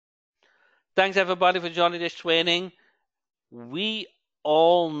Thanks everybody for joining this training. We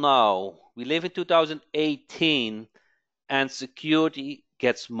all know we live in 2018 and security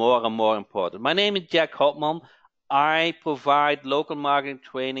gets more and more important. My name is Jack Hopman. I provide local marketing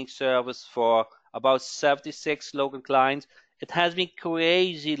training service for about 76 local clients. It has been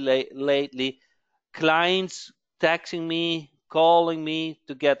crazy lately. Clients texting me, calling me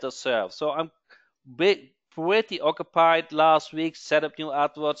to get their service. So I'm pretty occupied last week, set up new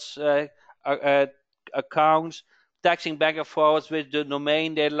AdWords uh, accounts, texting back and forth with the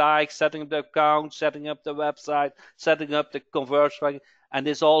domain they like, setting up the account, setting up the website, setting up the conversion, and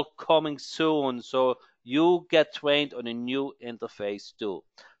it's all coming soon. So you get trained on a new interface too.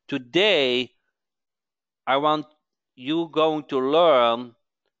 Today, I want you going to learn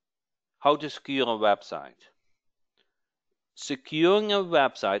how to secure a website. Securing a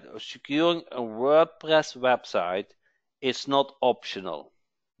website or securing a WordPress website is not optional.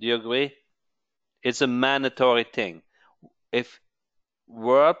 Do you agree? It's a mandatory thing. If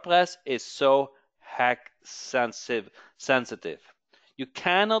WordPress is so hack sensitive, you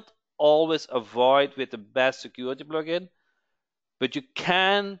cannot always avoid with the best security plugin, but you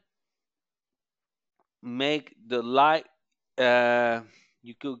can make the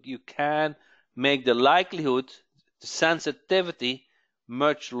you can make the likelihood, the sensitivity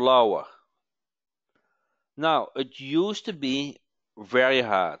much lower. Now, it used to be very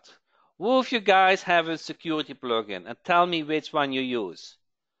hard. Who of you guys have a security plugin? And tell me which one you use.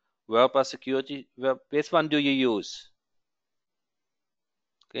 WordPress security, which one do you use?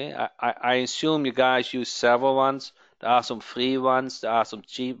 Okay, I assume you guys use several ones. There are some free ones, there are some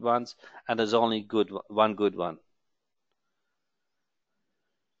cheap ones, and there's only one good one.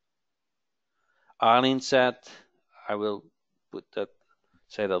 Arlene said, I will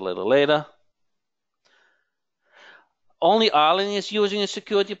say that a little later. Only Arlene is using a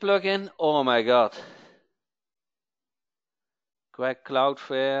security plugin? Oh my god. Greg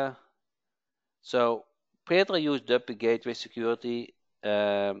Cloudflare. So Petra used WP Gateway Security.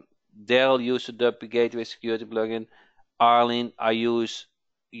 Daryl used the WP Gateway Security plugin. Arlene, I use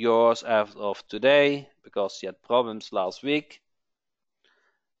yours as of today because she had problems last week.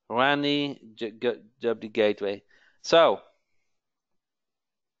 Randy, WP Gateway. So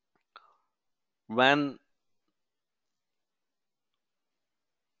when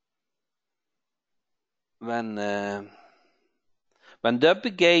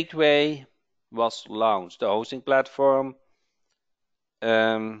WP Gateway was launched, the hosting platform,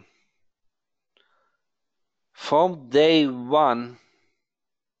 from day one,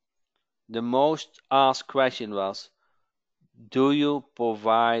 the most asked question was, do you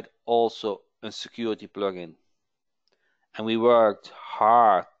provide also a security plugin? And we worked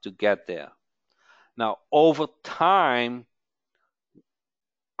hard to get there. Now, over time,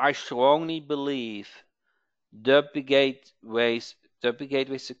 I strongly believe WP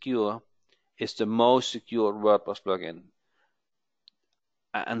Gateway Secure is the most secure WordPress plugin.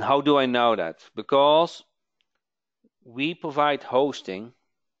 And how do I know that? Because we provide hosting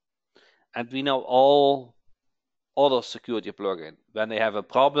and we know all other security plugins when they have a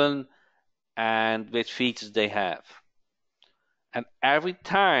problem and which features they have. And every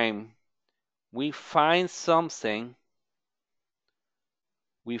time we find something,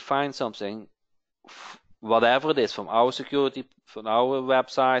 whatever it is, from our security, from our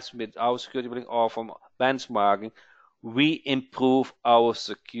websites, with our security plugin, or from benchmarking, we improve our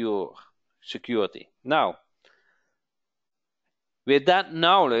security. Now, with that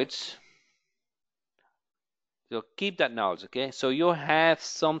knowledge, so keep that knowledge, okay? So you have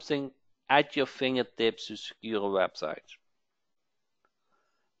something at your fingertips to secure a website.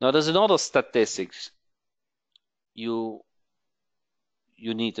 Now, there's another statistics you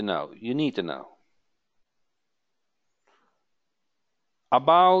need to know.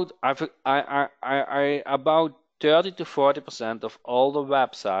 About about 30 to 40% of all the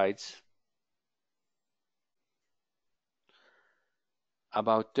websites,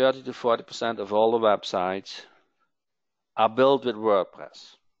 about 30 to 40% of all the websites are built with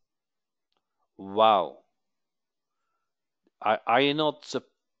WordPress. Wow. Are you not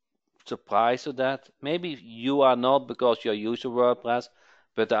surprised at that? Maybe you are not because you're used to WordPress,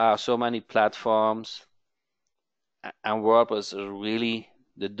 but there are so many platforms and WordPress is really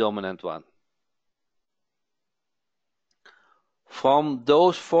the dominant one. From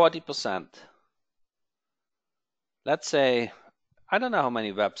those 40%, let's say, I don't know how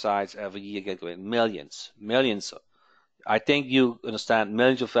many websites every year get created, millions. I think you understand,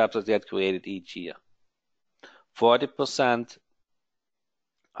 millions of websites get created each year. 40%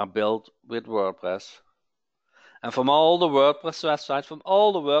 are built with WordPress, And from all the WordPress websites,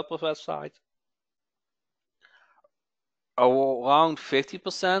 around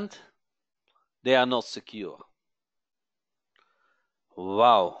 50%, they are not secure.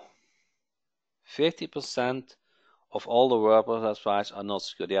 Wow. 50% of all the WordPress websites are not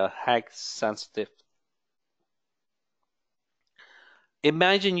secure. They are hack sensitive.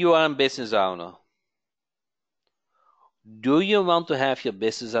 Imagine you are a business owner. Do you want to have your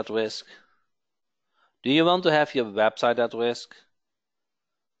business at risk? Do you want to have your website at risk?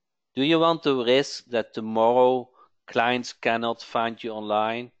 Do you want to risk that tomorrow clients cannot find you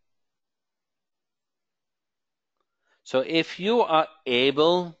online? So if you are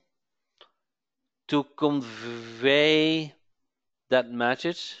able to convey that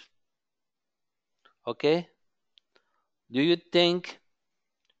message, okay, do you think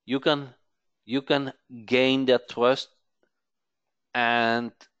you can gain their trust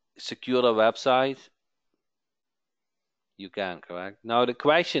and secure the website? You can, correct? Now the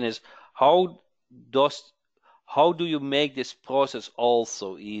question is, how do you make this process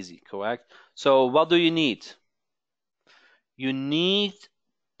also easy, correct? So what do you need? You need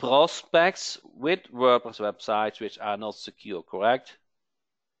prospects with WordPress websites which are not secure, correct?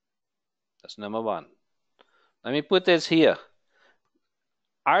 That's number one. Let me put this here.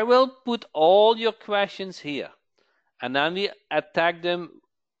 I will put all your questions here, and then we attack them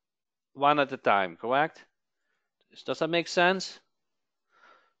one at a time, correct? Does that make sense?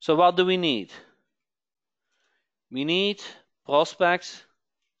 So what do we need? We need prospects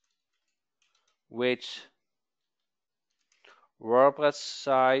with WordPress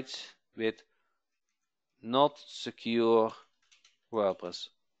sites with not secure WordPress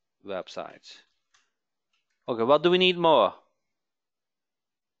websites. Okay, what do we need more?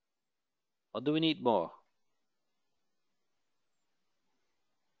 What do we need more?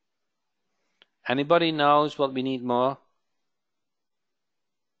 Anybody knows what we need more?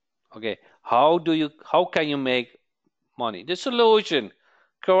 Okay, how can you make money? The solution,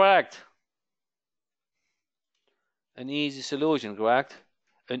 correct. An easy solution, correct?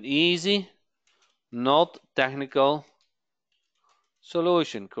 An easy, not technical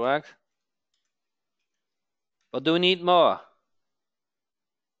solution, correct? What do we need more?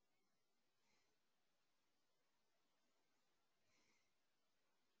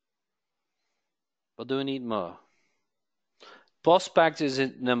 What do we need more? Prospect is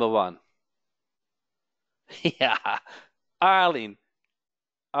number one. Yeah, Arlene,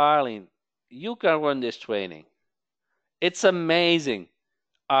 you can run this training. It's amazing.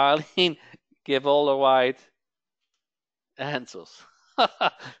 Arlene, give all the right answers.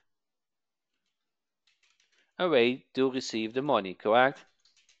 A way to receive the money, correct?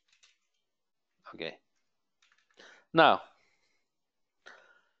 Okay. Now,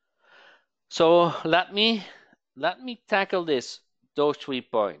 so let me tackle those 3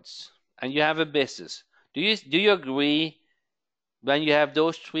 points. And you have a business. Do you agree when you have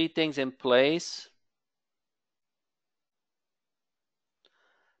those 3 things in place?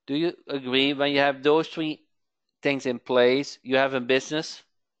 Do you agree when you have those 3 things in place, you have a business?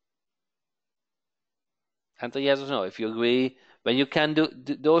 Answer yes or no. If you agree, when you can do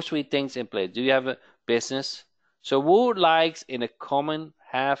those 3 things in place, do you have a business? So who likes in a common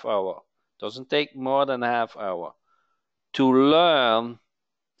half hour, doesn't take more than half hour, to learn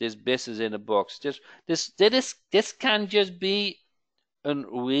this business in a box? This can just be a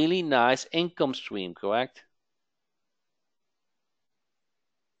really nice income stream, correct?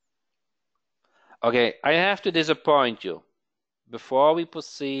 Okay, I have to disappoint you. Before we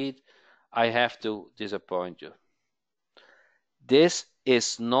proceed, I have to disappoint you. This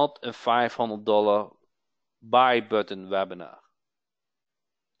is not a $500 buy button webinar.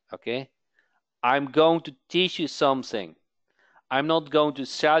 Okay? I'm going to teach you something. I'm not going to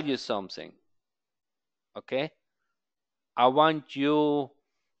sell you something. Okay? I want you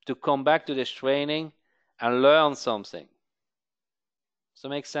to come back to this training and learn something. Does that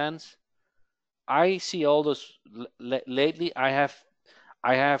make sense? I see all those lately. I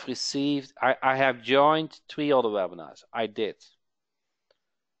have received, I have joined 3 other webinars. I did.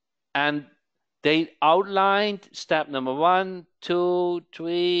 And they outlined step number 1, 2,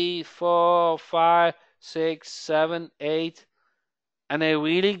 3, 4, 5, 6, 7, 8. And they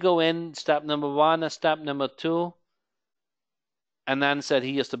really go in step number 1 and step number 2. And then said,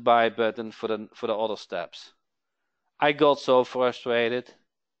 here's the buy button for the other steps. I got so frustrated.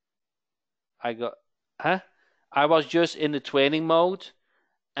 I was just in the training mode,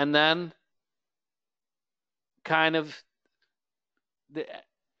 and then kind of the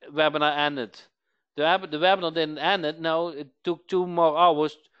webinar ended. The webinar didn't end it. No, it took 2 more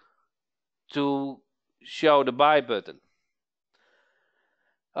hours to show the buy button.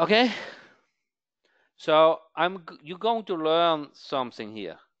 Okay, so you're going to learn something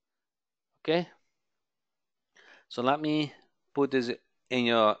here. Okay, so let me put this in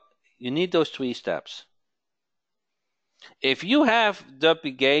your. You need those 3 steps. If you have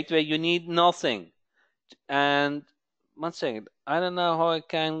WP Gateway, you need nothing. And 1 second, I don't know how I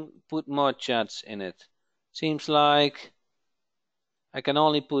can put more chats in it. Seems like I can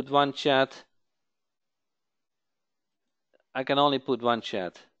only put 1 chat. I can only put 1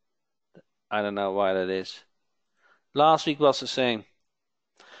 chat. I don't know why that is. Last week was the same.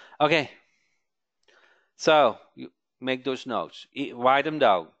 Okay, so you make those notes. Write them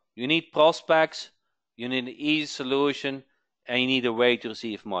down. You need prospects, you need an easy solution, and you need a way to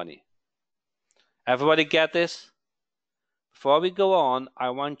receive money. Everybody get this? Before we go on, I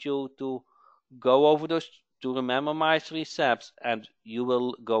want you to go over those, to remember my 3 steps, and you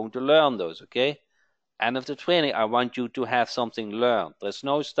will go to learn those, okay? End of the training, I want you to have something learned. There's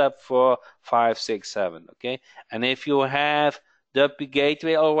no step 4, 5, 6, 7, okay? And if you have the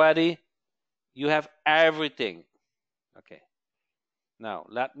Gateway already, you have everything. Okay. Now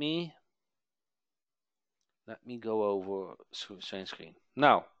let me go over same screen.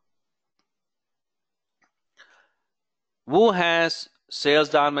 Now, who has Sales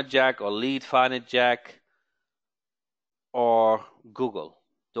Dynamite Jack or Lead Finder Jack or Google?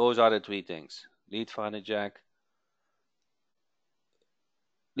 Those are the 3 things. Lead Finder Jack,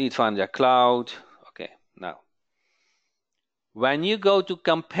 Lead Finder Jack Cloud. Okay. Now, when you go to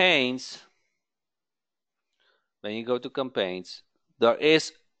campaigns, there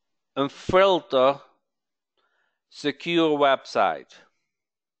is a filter secure website.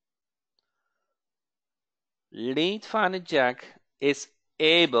 Lead Finder Jack is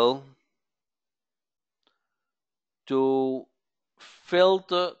able to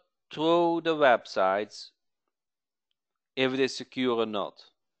filter through the websites if it is secure or not.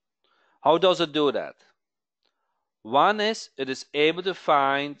 How does it do that? One is it is able to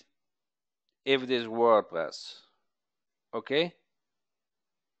find if it is WordPress. Okay?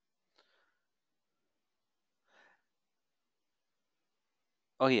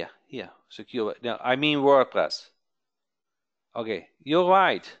 Oh, here, secure. No, I mean WordPress. Okay, you're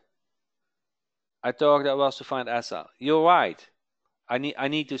right. I thought that was to find SL. You're right. I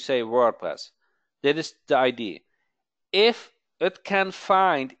need to say WordPress. That is the idea. If it can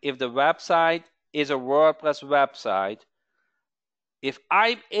find if the website is a WordPress website, if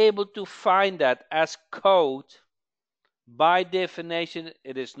I'm able to find that as code, by definition,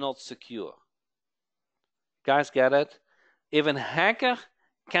 it is not secure. Guys, get it? If a hacker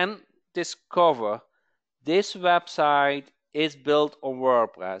can discover this website is built on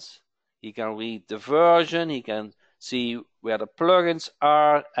WordPress, he can read the version, he can see where the plugins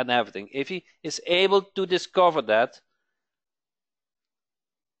are and everything. If he is able to discover that,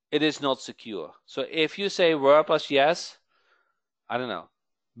 it is not secure. So if you say WordPress, yes, I don't know.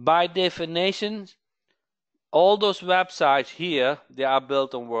 By definition, all those websites here, they are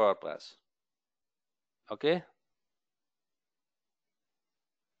built on WordPress. Okay?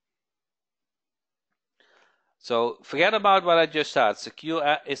 So forget about what I just said.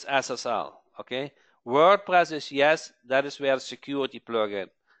 Secure is SSL. Okay? WordPress is yes, that is where the security plugin.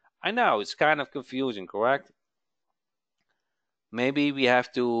 I know, it's kind of confusing, correct? Maybe we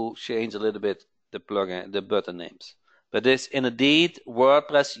have to change a little bit the plugin, the button names. But it's indeed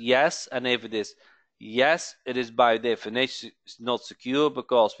WordPress, yes, and if it is yes, it is by definition not secure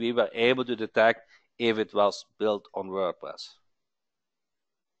because we were able to detect if it was built on WordPress.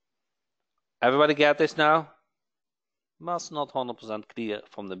 Everybody get this now? Must not 100% clear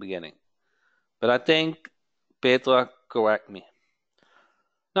from the beginning. But I think Petra correct me.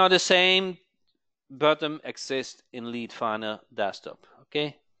 Now the same button exists in Lead Finder desktop.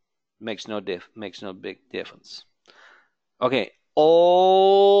 Okay, makes no big difference. Okay,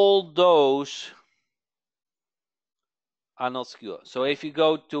 all those are not secure. So if you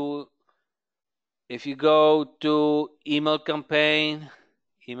go to email campaign,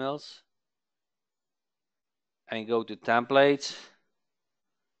 emails, and go to templates,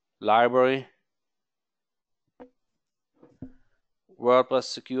 library, WordPress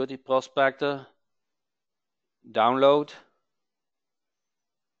security prospector, download,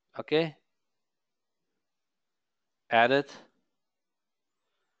 okay, edit.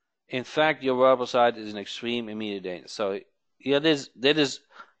 In fact, your WordPress site is in extreme immediate danger. So here that is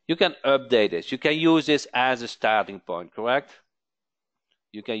you can update this. You can use this as a starting point, correct?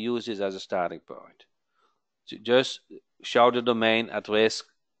 You can use this as a starting point. So just show the domain at risk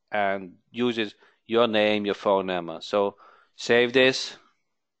and use it, your name, your phone number. So save this.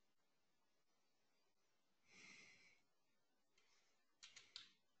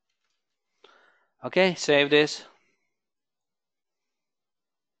 Okay, save this.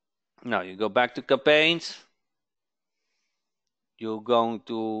 Now you go back to campaigns. You're going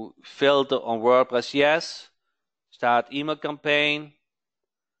to filter on WordPress, yes. Start email campaign.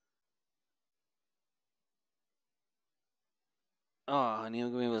 Oh, an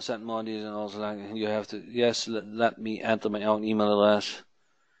email will send more details and also like you have to, yes, let me enter my own email address.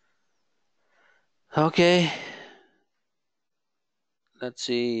 Okay. Let's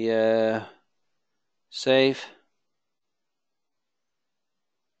see, save.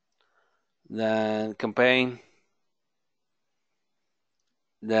 Then campaign.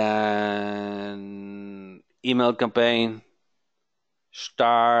 Then email campaign.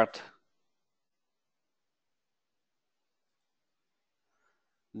 Start.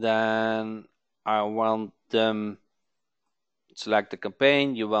 Then I want them, select the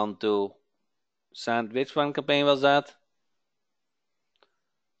campaign. You want to send, which one campaign was that?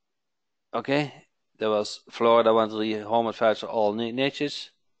 Okay, there was Florida want the home advisor all niches.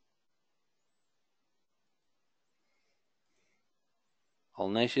 All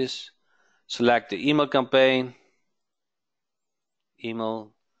niches. Select the email campaign.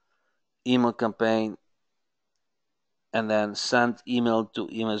 Email campaign. And then send email to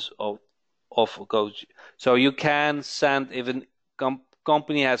emails of coach. So you can send, if a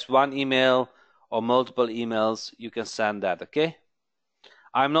company has one email or multiple emails, you can send that, okay?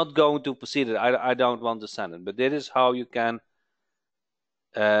 I'm not going to proceed it. I don't want to send it, but this is how you can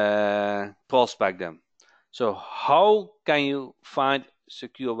prospect them. So how can you find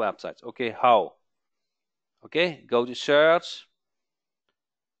secure websites? Okay, how? Okay, go to search.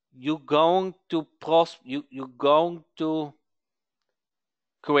 You're going to you're going to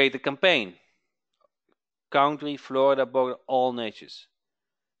create a campaign. Country, Florida, border, all niches.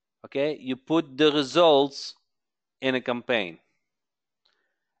 Okay, you put the results in a campaign.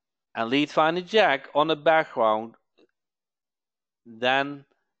 And lead finder jack on the background, then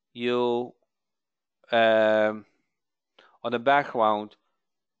you on the background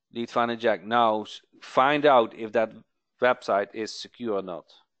lead finder jack now find out if that website is secure or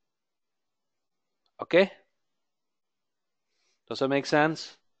not. Okay, does that make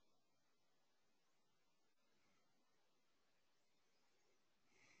sense?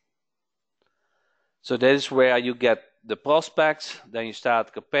 So that is where you get the prospects. Then you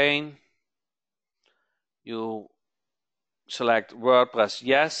start campaign. You select WordPress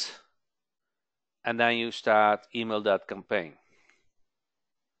yes, and then you start email that campaign.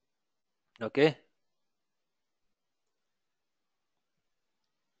 Okay.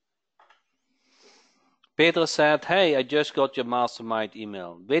 Peter said, hey, I just got your mastermind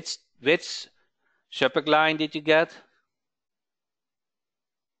email. Which subject line did you get?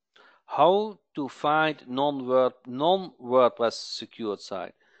 How to find non-WordPress secured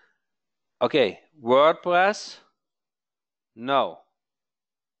site. Okay, WordPress, no.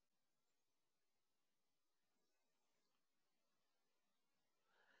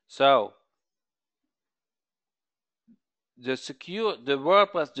 So the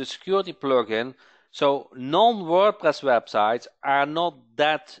WordPress, the security plugin, so non-WordPress websites are not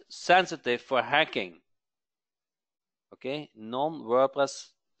that sensitive for hacking. Okay, non-WordPress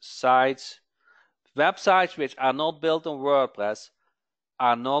sites, websites which are not built on WordPress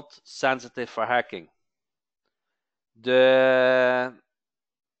are not sensitive for hacking. The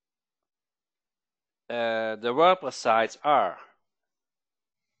WordPress sites are.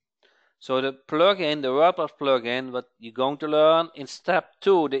 So the plugin, the WordPress plugin, what you're going to learn in step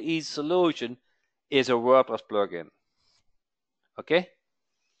 2, the easy solution, is a WordPress plugin. Okay?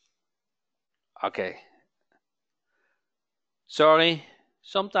 Okay. Sorry,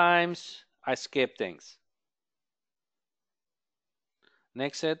 sometimes I skip things.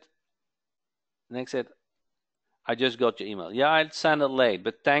 Next it. I just got your email. Yeah, I sent it late,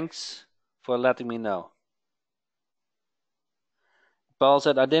 but thanks for letting me know. Paul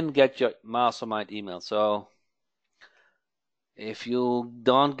said, I didn't get your mastermind email, so if you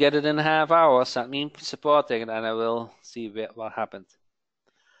don't get it in a half hour, send me support ticket and I will see what happened.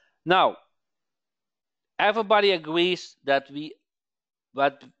 Now, everybody agrees that we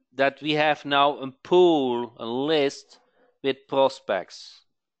have now a pool, a list with prospects.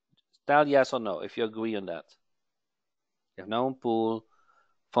 Tell yes or no if you agree on that. You have now a pool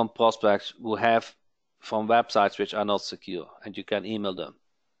from prospects who have from websites which are not secure, and you can email them.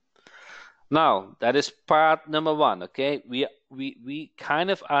 Now, that is part number 1, okay? We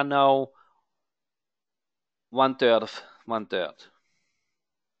kind of are now one third.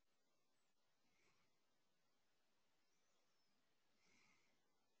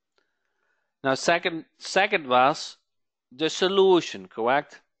 Now, second was the solution,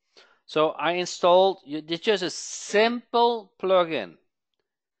 correct? So I installed, it's just a simple plugin.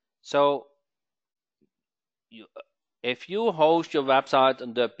 So if you host your website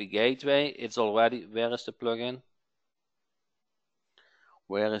on WP Gateway, it's already, where is the plugin?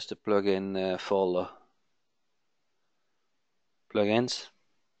 Where is the plugin folder? Plugins.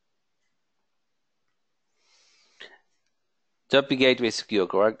 WP Gateway is secure,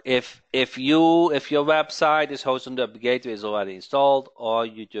 correct? If your website is hosted on WP Gateway, is already installed, or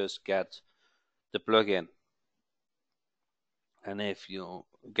you just get the plugin. And if you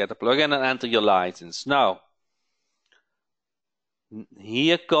get the plugin and enter your license. Now,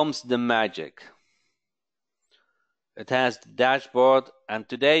 here comes the magic. It has the dashboard, and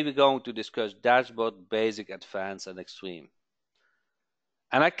today we're going to discuss dashboard, basic, advanced, and extreme.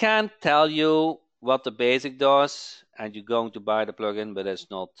 And I can't tell you what the basic does, and you're going to buy the plugin, but it's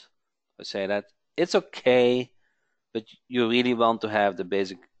not, I say that. It's okay, but you really want to have the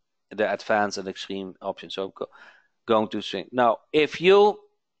basic, the advanced, and extreme option. So going to swing. Now, if you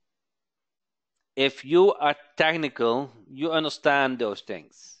are technical, you understand those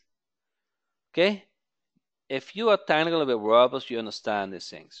things. Okay? If you are technical with WordPress, you understand these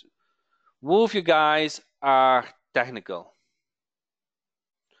things. Who of you guys are technical?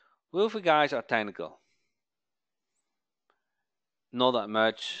 Who of you guys are technical? Not that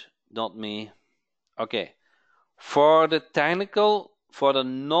much, not me. Okay. For the technical, for the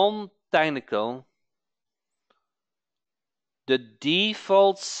non-technical, the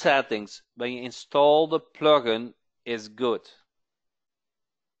default settings when you install the plugin is good.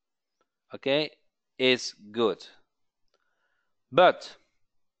 Okay, is good. But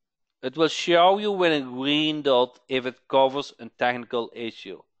it will show you with a green dot if it covers a technical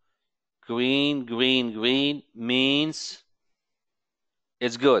issue. Green, green, green means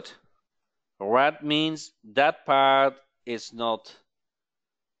it's good. Red means that part is not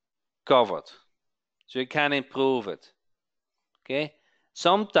covered. So you can improve it. Okay?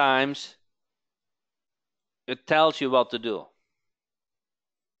 Sometimes it tells you what to do.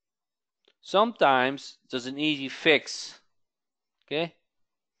 Sometimes there's an easy fix. Okay?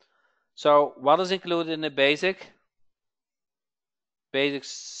 So what is included in the basic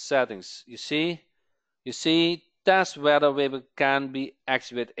settings? You see test whether web can be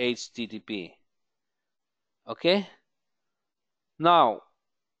accessed with HTTP. Okay? Now,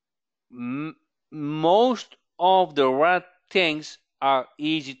 most of the red things are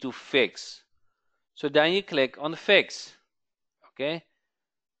easy to fix. So then you click on fix. Okay?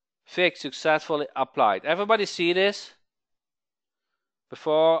 Fix successfully applied. Everybody see this?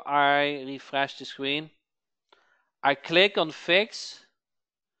 Before I refresh the screen, I click on fix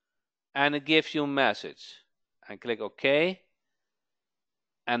and it gives you a message. I click OK,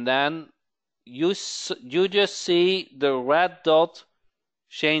 and then you just see the red dot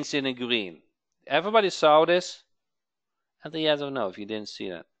change in a green. Everybody saw this? Enter yes or no if you didn't see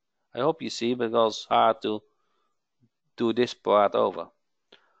that. I hope you see, because it's hard to do this part over.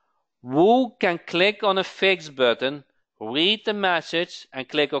 Who can click on a fix button, read the message, and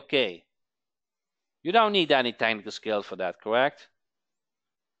click OK? You don't need any technical skill for that, correct?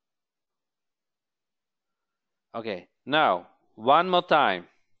 Okay, now, one more time.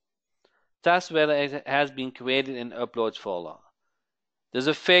 Test whether it has been created in uploads folder. There's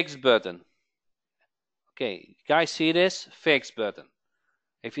a fix button. Okay, you guys see this? Fix button.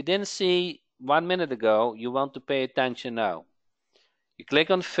 If you didn't see 1 minute ago, you want to pay attention now. You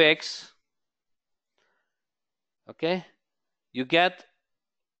click on fix. Okay, you get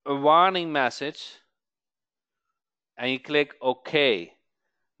a warning message and you click OK.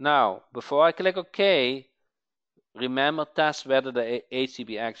 Now, before I click OK, remember test whether the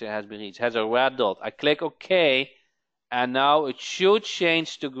HTTP action has been reached. It has a red dot. I click OK, and now it should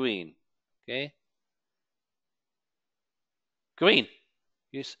change to green. Okay, green.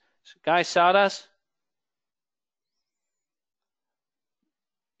 You guys saw this?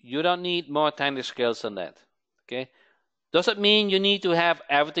 You don't need more technical skills than that. Okay, does it mean you need to have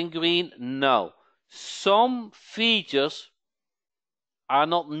everything green? No. Some features are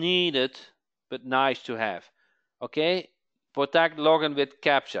not needed, but nice to have. Okay, protect login with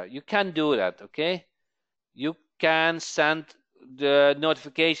captcha. You can do that. Okay, you can send the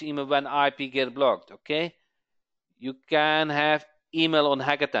notification email when IP get blocked. Okay, you can have email on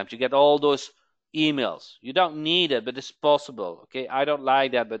hack attempts. You get all those emails. You don't need it, but it's possible. Okay, I don't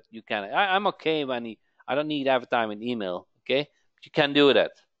like that, but you can. I'm okay when I don't need every time an email. Okay, but you can do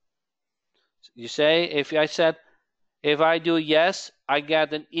that. You say if I said if I do yes, I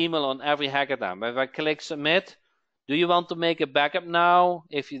get an email on every hackathon. If I click submit, do you want to make a backup now?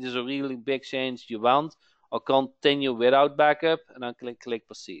 If there's a really big change you want, or continue without backup, and then click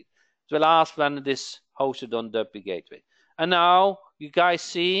proceed. will ask when it is hosted on WP Gateway. And now you guys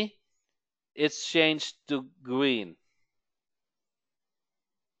see it's changed to green.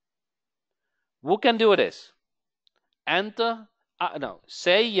 Who can do this? Enter. No.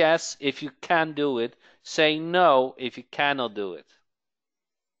 Say yes if you can do it. Say no if you cannot do it.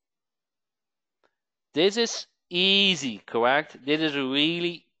 This is easy, correct? This is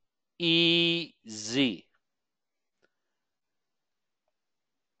really easy.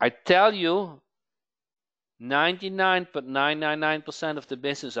 I tell you, 99.999% of the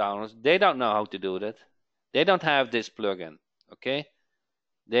business owners, they don't know how to do that. They don't have this plugin, okay?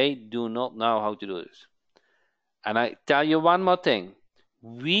 They do not know how to do this. And I tell you one more thing.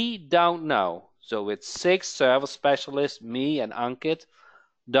 We don't know. So with 6 service specialists, me and Ankit,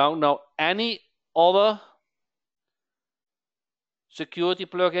 don't know any other security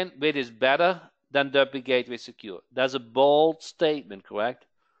plugin which is better than WP Gateway Secure. That's a bold statement, correct?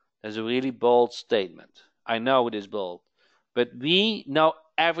 That's a really bold statement. I know it is bold. But we know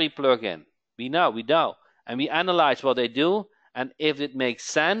every plugin. We know. And we analyze what they do, and if it makes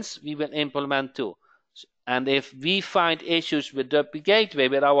sense, we will implement too. And if we find issues with WP Gateway,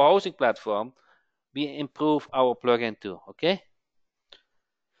 with our hosting platform, we improve our plugin too, okay?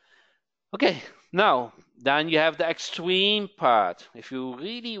 Okay, now, then you have the extreme part. If you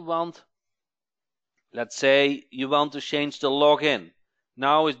really want, let's say you want to change the login.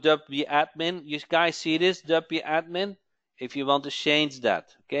 Now is WP admin. You guys see this, WP admin? If you want to change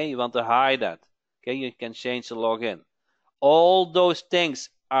that, okay, you want to hide that, okay, you can change the login. All those things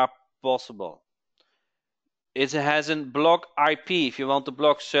are possible. It has a block IP if you want to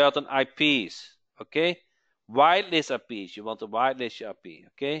block certain IPs, okay? Whitelist IPs, you want to whitelist your IP,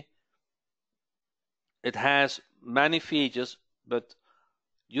 okay? It has many features, but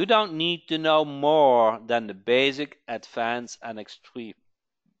you don't need to know more than the basic, advanced, and extreme.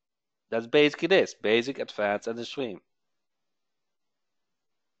 That's basically this, basic, advanced, and extreme.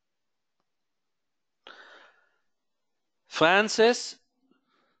 Francis,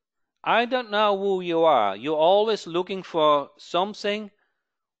 I don't know who you are. You're always looking for something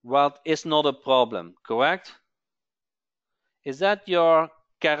what is not a problem, correct? Is that your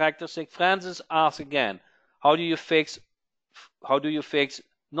characteristic? Francis asks again, how do you fix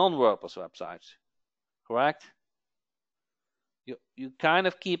non-WordPress websites? Correct? You kind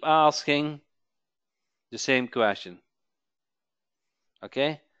of keep asking the same question.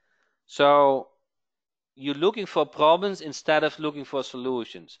 Okay? So you're looking for problems instead of looking for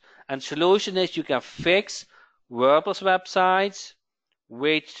solutions. And solution is you can fix WordPress websites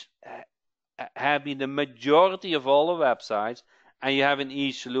which have been the majority of all the websites, and you have an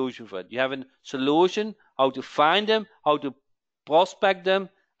easy solution for it. You have a solution how to find them, how to prospect them,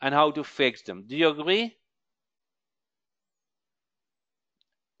 and how to fix them. Do you agree?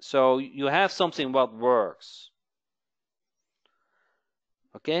 So you have something what works.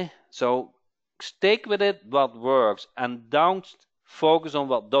 Okay? So stick with it what works and don't focus on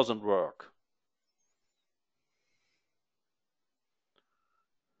what doesn't work.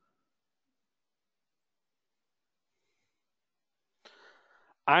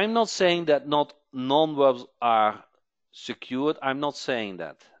 I'm not saying that not non-webs are secured. I'm not saying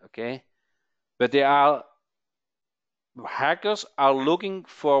that, okay? But hackers are looking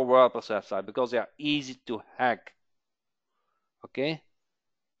for WordPress websites because they are easy to hack, okay?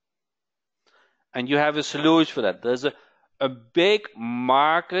 And you have a solution for that. There's a big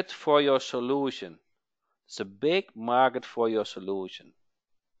market for your solution. It's a big market for your solution.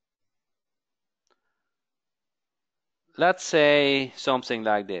 Let's say something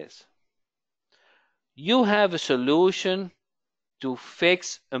like this. You have a solution to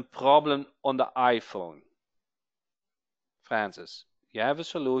fix a problem on the iPhone. Francis, you have a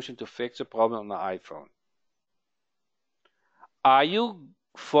solution to fix a problem on the iPhone. Are you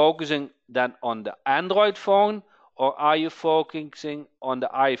focusing then on the Android phone or are you focusing on the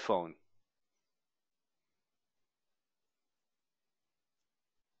iPhone?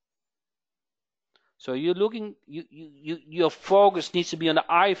 So your focus needs to be on the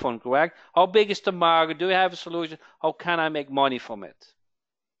iPhone, correct? How big is the market? Do you have a solution? How can I make money from it?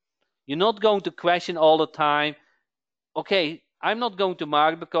 You're not going to question all the time, okay, I'm not going to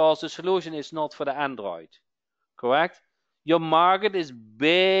market because the solution is not for the Android, correct? Your market is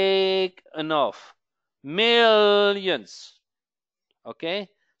big enough. Millions. Okay?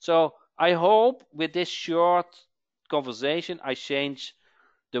 So I hope with this short conversation I change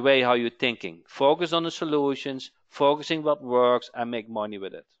the way how you're thinking. Focus on the solutions, focusing what works, and make money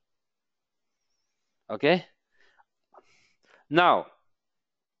with it. Okay? Now,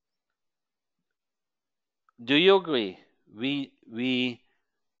 do you agree? We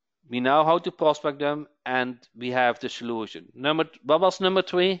We know how to prospect them, and we have the solution. What was number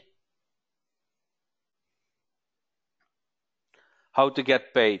 3? How to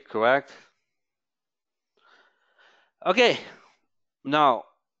get paid, correct? Okay, now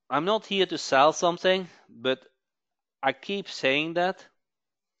I'm not here to sell something, but I keep saying that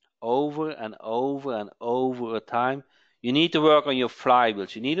over and over and over a time. You need to work on your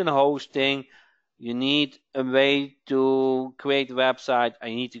flywheels. You need a hosting. You need a way to create a website.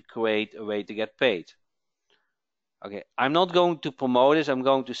 And you need to create a way to get paid. Okay, I'm not going to promote this. I'm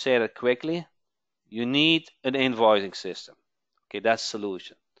going to say that quickly. You need an invoicing system. Okay, that's the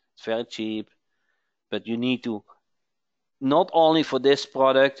solution. It's very cheap, but you need to, not only for this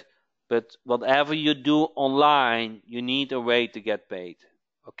product, but whatever you do online, you need a way to get paid.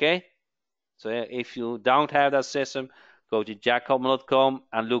 Okay? So if you don't have that system, go to jackhopman.com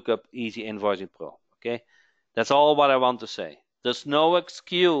and look up Easy Invoicing Pro. Okay? That's all what I want to say. There's no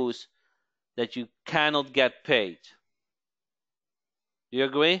excuse that you cannot get paid. Do you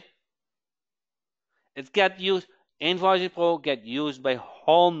agree? It get used. Invoicing Pro get used by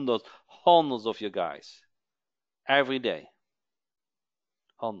hundreds of you guys every day.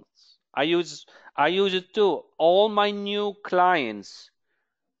 Hundreds. I use it too. All my new clients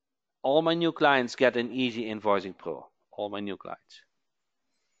get an Easy Invoicing Pro. All my new clients.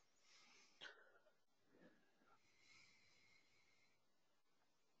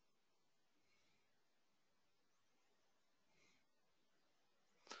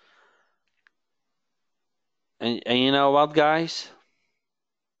 And you know what, guys?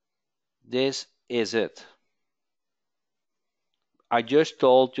 This is it. I just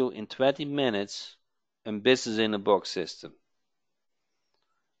told you in 20 minutes a business in a box system.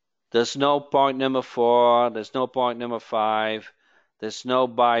 There's no point number 4. There's no point number 5. There's no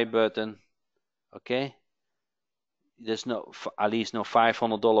buy button. Okay? There's no, at least no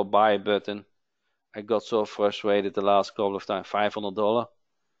 $500 buy button. I got so frustrated the last couple of times. $500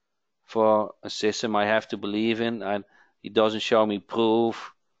 for a system I have to believe in, and it doesn't show me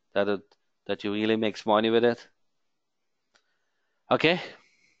proof that you really makes money with it. Okay?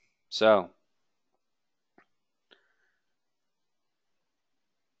 So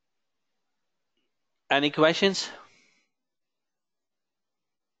any questions?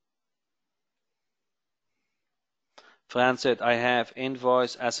 Fran said, I have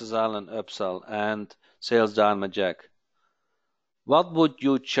invoice, SSL, and upsell, and sales down my jack. What would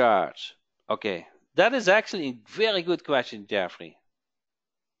you charge? Okay, that is actually a very good question, Jeffrey.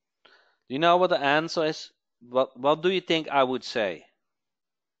 Do you know what the answer is? What do you think I would say?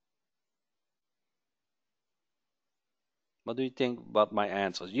 What do you think about my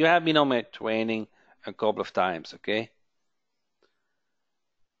answers? You have been on my training a couple of times, okay?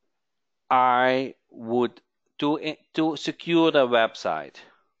 I would, to secure the website,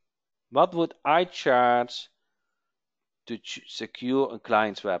 what would I charge to secure a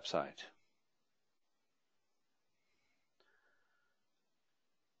client's website?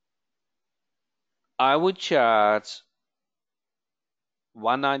 I would charge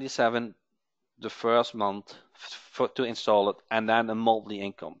 $197 the first month to install it, and then a monthly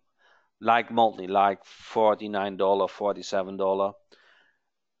income, like $49, $47.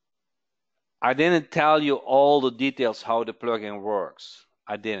 I didn't tell you all the details how the plugin works.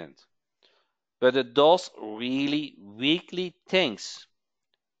 I didn't. But it does really weekly things.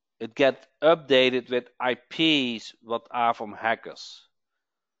 It gets updated with IPs what are from hackers.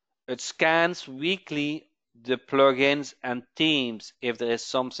 It scans weekly the plugins and themes if there is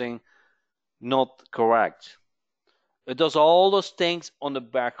something not correct. It does all those things on the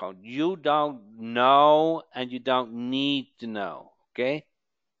background. You don't know and you don't need to know, okay?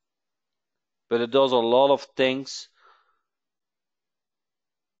 But it does a lot of things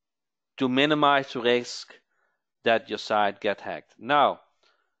to minimize the risk that your site get hacked. Now,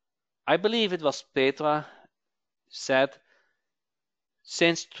 I believe it was Petra said,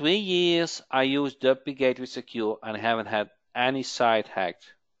 since 3 years I use WP Gateway Secure and haven't had any site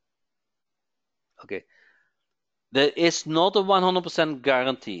hacked. Okay. There is not a 100%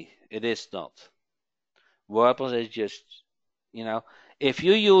 guarantee. It is not. WordPress is just, if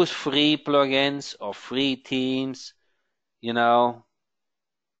you use free plugins or free themes,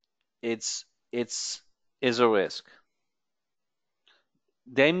 it's a risk.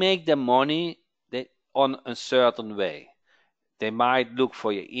 They make their money on a certain way. They might look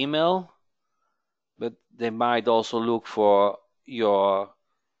for your email, but they might also look for your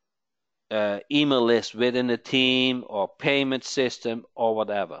email list within the team or payment system or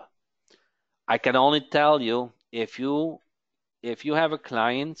whatever. I can only tell you, if you have a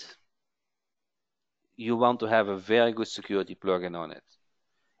client, you want to have a very good security plugin on it.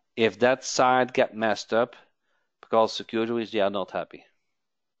 if that site get messed up because security they are not happy.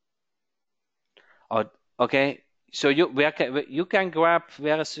 Oh, okay. So you can grab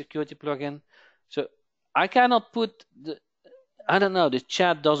where a security plugin. So I cannot put the, I don't know, the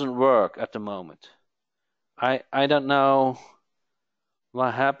chat doesn't work at the moment. I don't know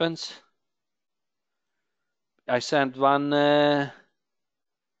what happens. I sent one oh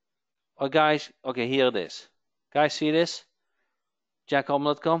guys, okay, here it is. Guys, see this?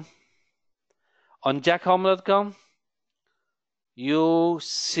 jackhopman.com. On jackhopman.com, you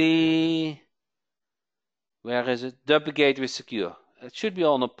see, where is it? W Gateway Secure. It should be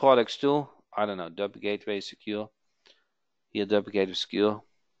on the products too. I don't know, W Gateway Secure. Here, W Gateway Secure.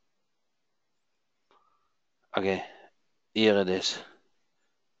 Okay, here it is.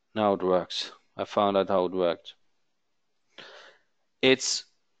 Now it works. I found out how it worked. It's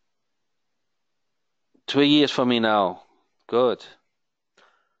 3 years for me now. Good.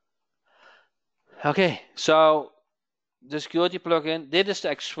 Okay, so the security plugin, this is the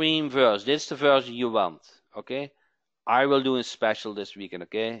extreme version. This is the version you want. Okay, I will do a special this weekend.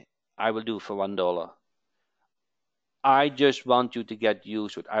 Okay, I will do for $1. I just want you to get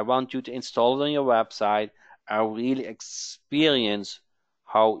used to it. I want you to install it on your website and really experience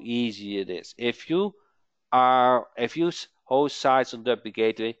how easy it is. If you host sites on W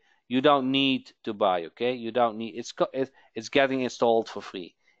Gateway, you don't need to buy. Okay, you don't need. It's getting installed for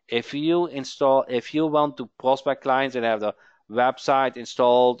free. If you want to prospect clients and have the website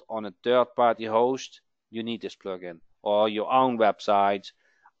installed on a third-party host, you need this plugin or your own website.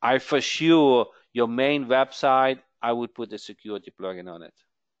 I for sure your main website, I would put a security plugin on it.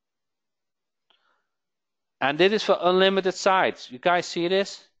 And this is for unlimited sites. You guys see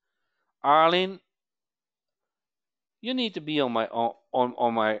this? Arlene, you need to be on my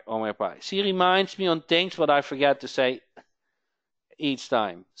page. She reminds me on things what I forget to say each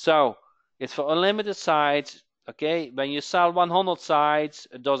time. So it's for unlimited sites. Okay, when you sell 100 sites,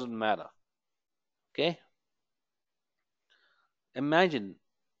 it doesn't matter. Okay, imagine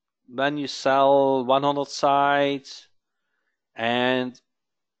when you sell 100 sites, and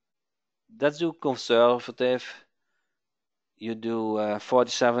let's do conservative. You do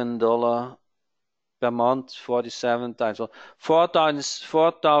 $47 per month, 47 times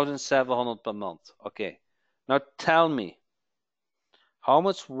 4,700 per month. Okay, now tell me, how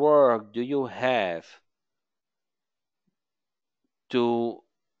much work do you have to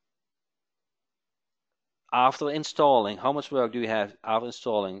after installing? How much work do you have after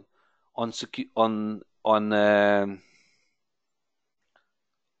installing on on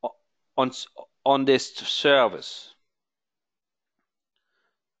on this service?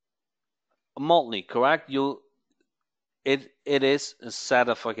 Monthly, correct? It is set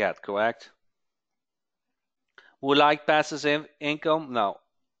and forget, correct? Who like passive income? No,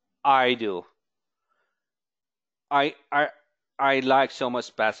 I do. I I I like so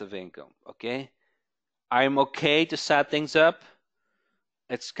much passive income. Okay, I'm okay to set things up.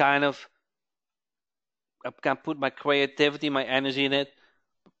 It's kind of, I can put my creativity, my energy in it.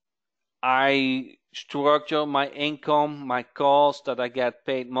 I structure my income, my costs that I get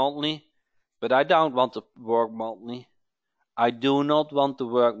paid monthly, but I don't want to work monthly. I do not want to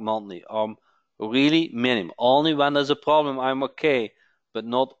work monthly. Really minimum. Only when there's a problem, I'm okay, but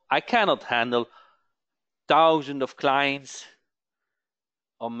not. I cannot handle thousands of clients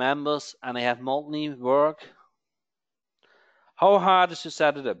or members, and I have monthly work. How hard is to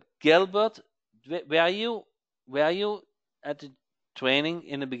set it up? Gilbert, were you at the training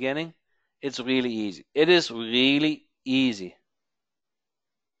in the beginning? It's really easy. It is really easy.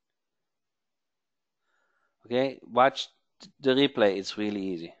 Okay, watch the replay. It's really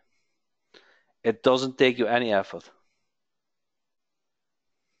easy. It doesn't take you any effort.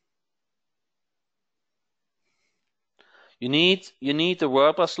 You need the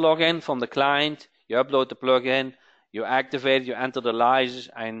WordPress login from the client. You upload the plugin, you activate, you enter the license,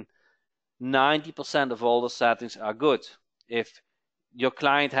 and 90% of all the settings are good. If your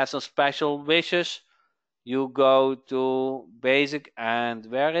client has some special wishes, you go to basic and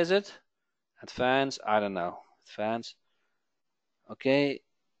where is it? Advanced, I don't know. Advanced. Okay,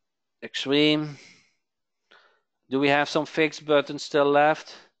 extreme. Do we have some fixed buttons still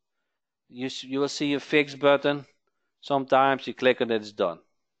left? You will see a fixed button. Sometimes you click on it, it's done.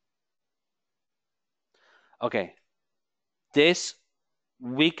 Okay, this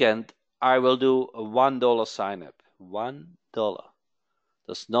weekend I will do a $1 sign up. $1.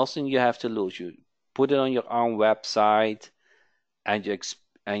 There's nothing you have to lose. You put it on your own website and you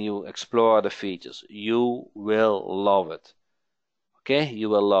explore the features. You will love it. Okay, you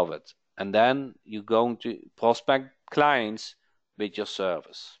will love it. And then you're going to prospect clients with your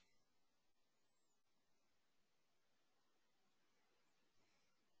service.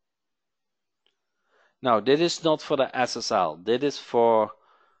 Now, this is not for the SSL. This is for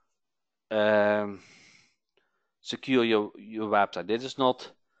secure your website. This is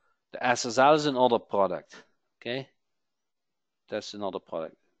not, the SSL is another product. Okay, that's another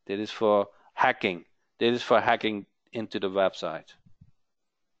product. This is for hacking. This is for hacking into the website.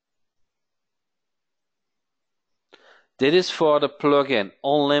 This is for the plugin,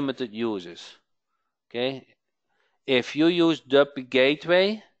 unlimited users. Okay, if you use WP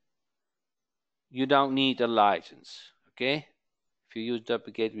Gateway, you don't need a license. Okay, if you use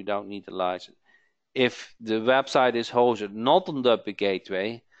WP Gateway, you don't need a license. If the website is hosted not on WP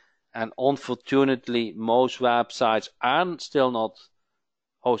Gateway, and unfortunately most websites are still not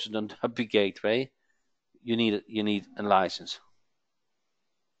hosted on WP Gateway, you need a license.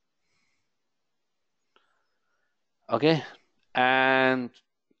 Okay, and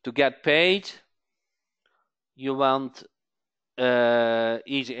to get paid, you want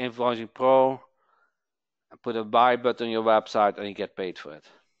Easy Invoicing Pro, and put a buy button on your website and you get paid for it.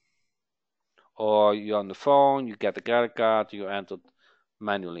 Or you're on the phone, you get a credit card, you enter it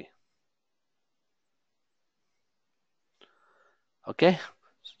manually. Okay,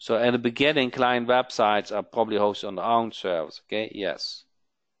 so at the beginning, client websites are probably hosted on their own servers. Okay, yes.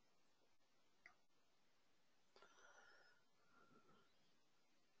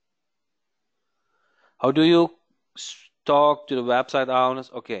 How do you talk to the website owners?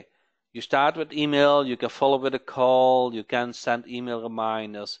 Okay, you start with email, you can follow with a call, you can send email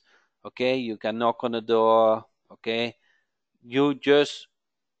reminders. Okay, you can knock on the door. Okay, you just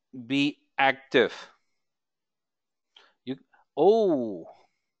be active. Oh,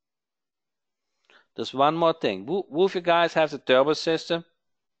 there's one more thing. Who of you guys have the turbo system?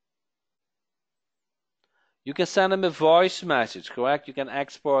 You can send them a voice message, correct? You can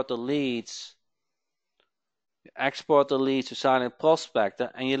export the leads. You export the leads to Silent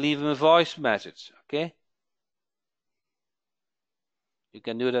Prospector and you leave them a voice message, okay? You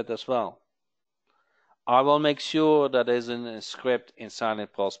can do that as well. I will make sure that there's a script in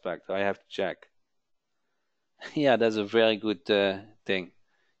Silent Prospector. I have to check. Yeah, that's a very good thing.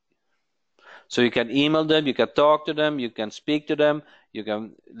 So you can email them, you can talk to them, you can speak to them, you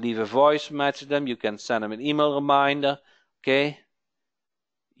can leave a voice message to them, you can send them an email reminder, okay?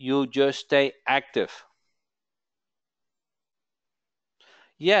 You just stay active.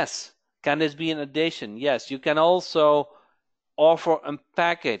 Yes, can this be an addition? Yes, you can also offer a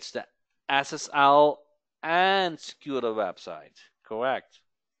package, the SSL and secure the website, correct?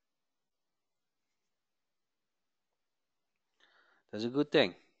 That's a good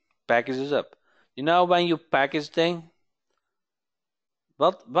thing. Package is up. You know when you package thing,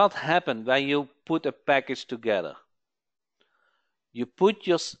 what happened when you put a package together? You put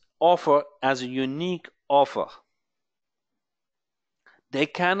your offer as a unique offer. They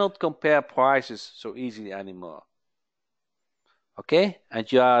cannot compare prices so easily anymore. Okay? And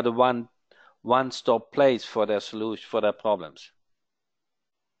you are the one-stop place for their solution, for their problems.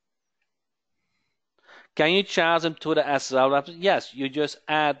 Can you charge them to the SSL website? Yes, you just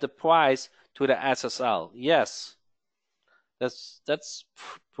add the price to the SSL. Yes. That's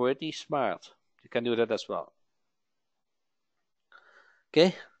pretty smart. You can do that as well.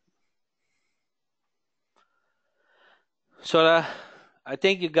 Okay? So I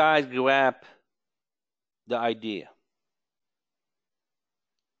think you guys grab the idea.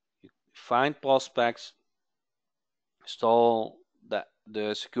 You find prospects, install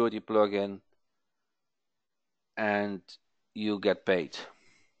the security plugin, and you get paid.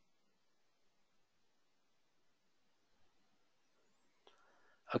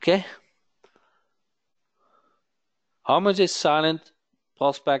 Okay? How much is Silent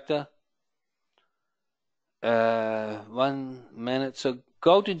Prospector? 1 minute. So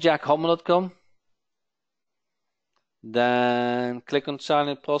go to jackhopman.com. Then click on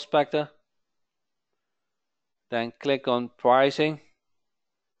Silent Prospector. Then click on pricing.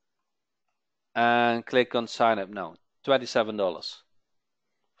 And click on sign up now. $27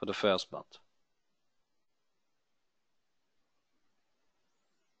 for the first month.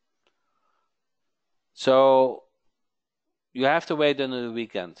 So you have to wait until the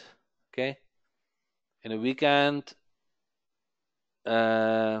weekend. Okay? In the weekend,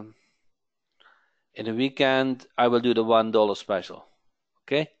 I will do the $1 special.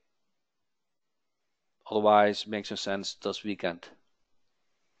 Okay? Otherwise, makes no sense this weekend.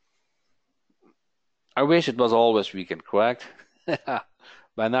 I wish it was always weekend, correct?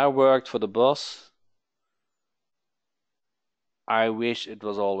 When I worked for the boss, I wish it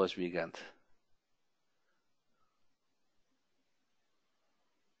was always weekend.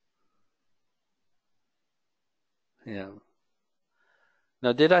 Yeah.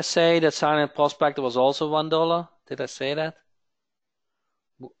 Now, did I say that silent prospector was also $1? Did I say that?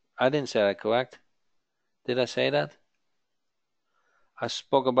 I didn't say that, correct? Did I say that? I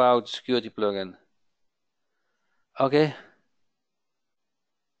spoke about security plugin. Okay.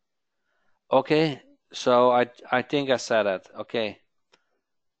 Okay. So I think I said that. Okay.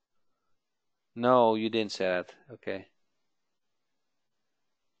 No, you didn't say that. Okay.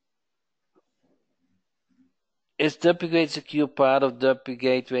 Is Duplicate Secure part of Duplicate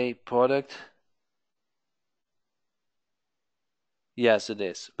Gateway product? Yes, it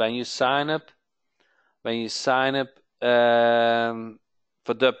is. When you sign up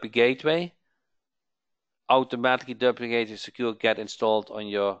for Duplicate Gateway, automatically Duplicate Secure get installed on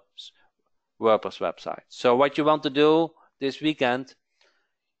your WordPress website. So what you want to do this weekend,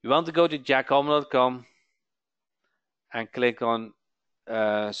 you want to go to jackhopman.com and click on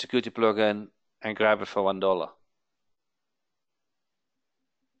security plugin and grab it for $1.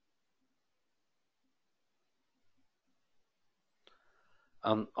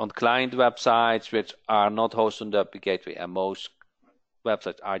 On client websites which are not hosted on Duplicate Gateway, and most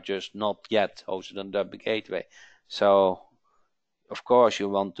websites are just not yet hosted on Duplicate Gateway. So of course you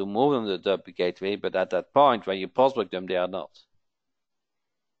want to move them to Duplicate Gateway, but at that point when you prospect them, they are not.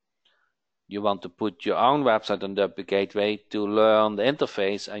 You want to put your own website on Duplicate Gateway to learn the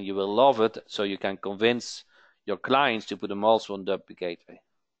interface, and you will love it, so you can convince your clients to put them also on Duplicate Gateway.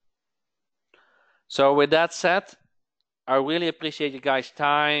 So with that said, I really appreciate you guys'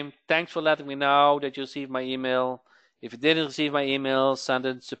 time. Thanks for letting me know that you received my email. If you didn't receive my email, send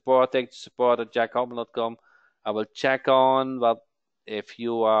it to support@jackhopman.com. I will check on what if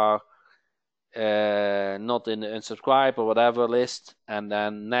you are not in the unsubscribe or whatever list, and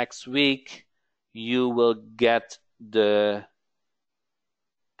then next week you will get the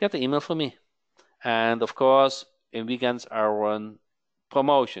email from me. And of course, in weekends I run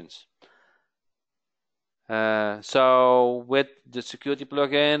promotions. So with the security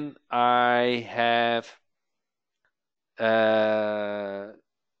plugin, I have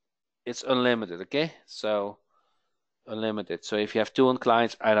it's unlimited. Okay, so unlimited. So if you have 200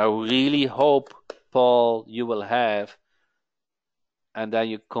 clients, and I really hope, Paul, you will have, and then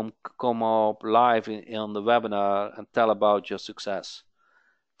you come up live on the webinar and tell about your success.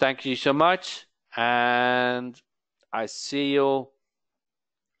 Thank you so much, and I see you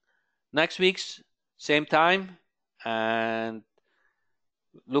next week's same time, and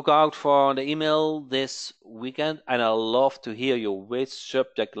look out for the email this weekend, and I love to hear you which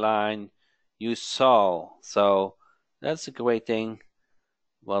subject line you saw. So that's a great thing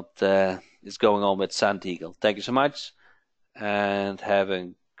what is going on with Sand Eagle. Thank you so much, and have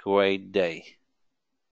a great day.